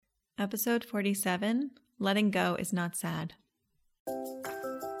Episode 47, Letting Go is Not Sad.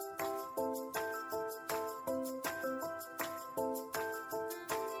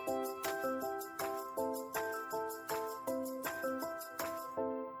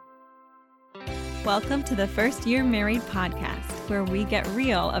 Welcome to the First Year Married podcast, where we get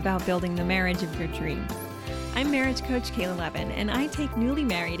real about building the marriage of your dreams. I'm marriage coach Kayla Levin, and I take newly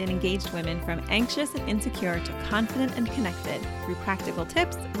married and engaged women from anxious and insecure to confident and connected through practical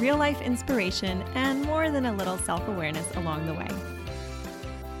tips, real-life inspiration, and more than a little self-awareness along the way.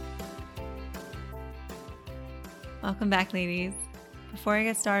 Welcome back, ladies. Before I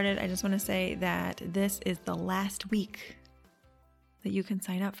get started, I just want to say that this is the last week that you can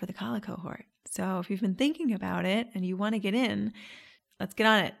sign up for the Kala cohort. So if you've been thinking about it and you want to get in, let's get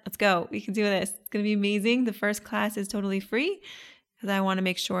on it. Let's go. We can do this. It's going to be amazing. The first class is totally free because I want to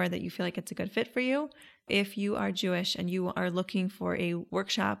make sure that you feel like it's a good fit for you. If you are Jewish and you are looking for a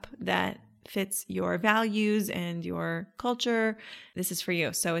workshop that fits your values and your culture, this is for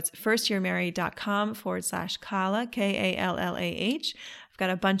you. So it's firstyearmarried.com/Kala, Kallah. I've got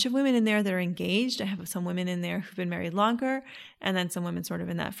a bunch of women in there that are engaged. I have some women in there who've been married longer, and then some women sort of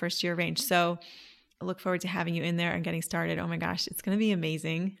in that first year range. So I look forward to having you in there and getting started. Oh my gosh, it's going to be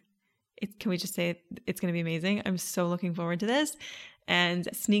amazing. Can we just say it's going to be amazing? I'm so looking forward to this. And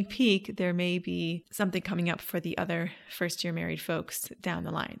sneak peek, there may be something coming up for the other first year married folks down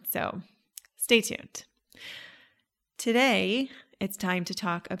the line. So stay tuned. Today, it's time to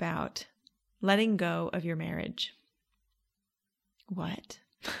talk about letting go of your marriage. What?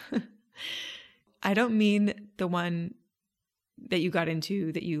 I don't mean the one that you got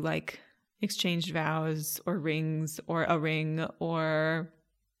into that you exchanged vows or rings or a ring or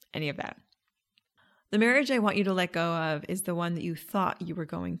any of that. The marriage I want you to let go of is the one that you thought you were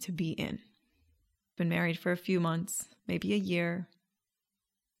going to be in. Been married for a few months, maybe a year.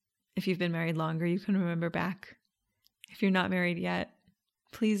 If you've been married longer, you can remember back. If you're not married yet,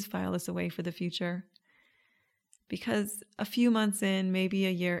 please file this away for the future. Because a few months in, maybe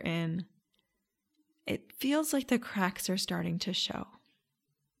a year in, it feels like the cracks are starting to show.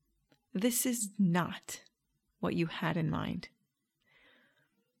 This is not what you had in mind.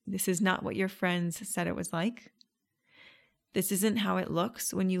 This is not what your friends said it was like. This isn't how it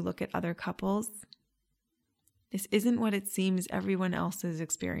looks when you look at other couples. This isn't what it seems everyone else is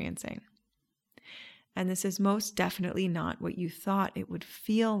experiencing. And this is most definitely not what you thought it would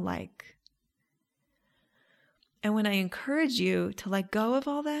feel like. And when I encourage you to let go of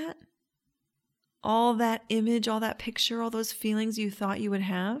all that image, all that picture, all those feelings you thought you would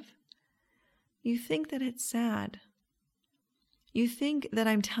have, you think that it's sad. You think that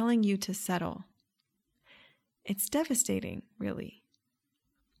I'm telling you to settle. It's devastating, really.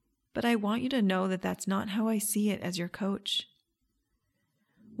 But I want you to know that that's not how I see it as your coach.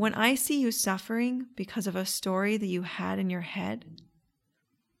 When I see you suffering because of a story that you had in your head,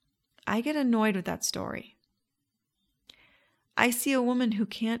 I get annoyed with that story. I see a woman who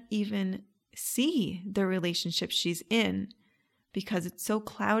can't even see the relationship she's in because it's so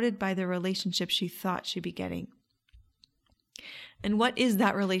clouded by the relationship she thought she'd be getting. And what is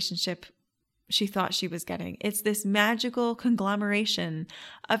that relationship she thought she was getting? It's this magical conglomeration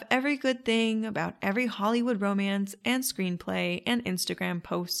of every good thing about every Hollywood romance and screenplay and Instagram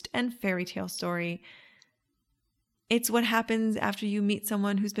post and fairy tale story. It's what happens after you meet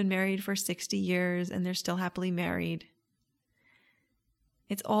someone who's been married for 60 years and they're still happily married.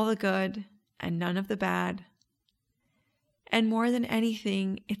 It's all the good and none of the bad. And more than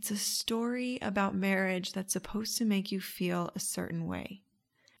anything, it's a story about marriage that's supposed to make you feel a certain way.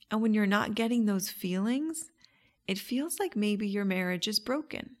 And when you're not getting those feelings, it feels like maybe your marriage is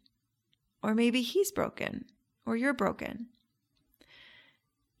broken. Or maybe he's broken, or you're broken.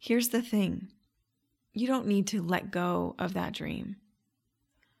 Here's the thing. You don't need to let go of that dream.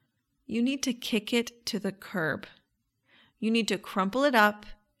 You need to kick it to the curb. You need to crumple it up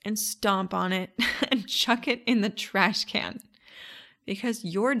and stomp on it and chuck it in the trash can. Because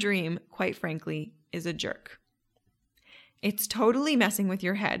your dream, quite frankly, is a jerk. It's totally messing with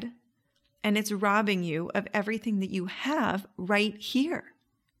your head, and it's robbing you of everything that you have right here.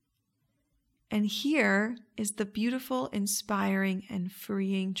 And here is the beautiful, inspiring, and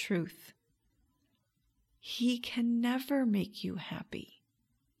freeing truth. He can never make you happy.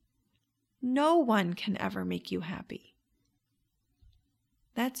 No one can ever make you happy.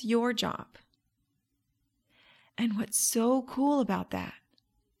 That's your job. And what's so cool about that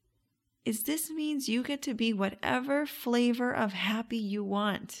is this means you get to be whatever flavor of happy you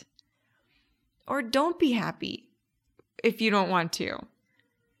want. Or don't be happy if you don't want to.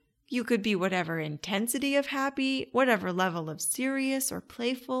 You could be whatever intensity of happy, whatever level of serious or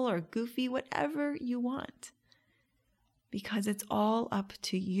playful or goofy, whatever you want. Because it's all up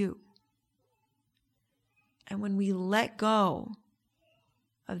to you. And when we let go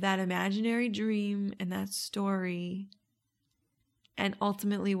of that imaginary dream and that story, and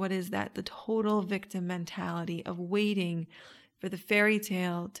ultimately what is that? The total victim mentality of waiting for the fairy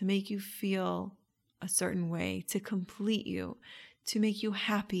tale to make you feel a certain way, to complete you, to make you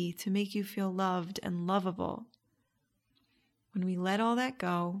happy, to make you feel loved and lovable. When we let all that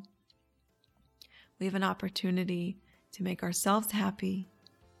go, we have an opportunity to make ourselves happy,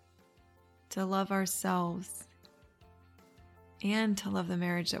 to love ourselves, and to love the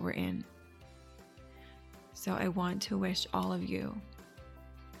marriage that we're in. So I want to wish all of you,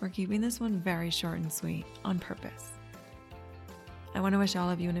 we're keeping this one very short and sweet on purpose. I want to wish all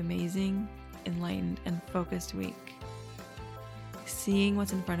of you an amazing, enlightened, and focused week. Seeing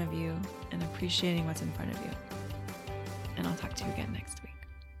what's in front of you and appreciating what's in front of you. And I'll talk to you again next week.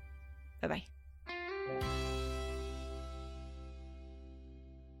 Bye-bye.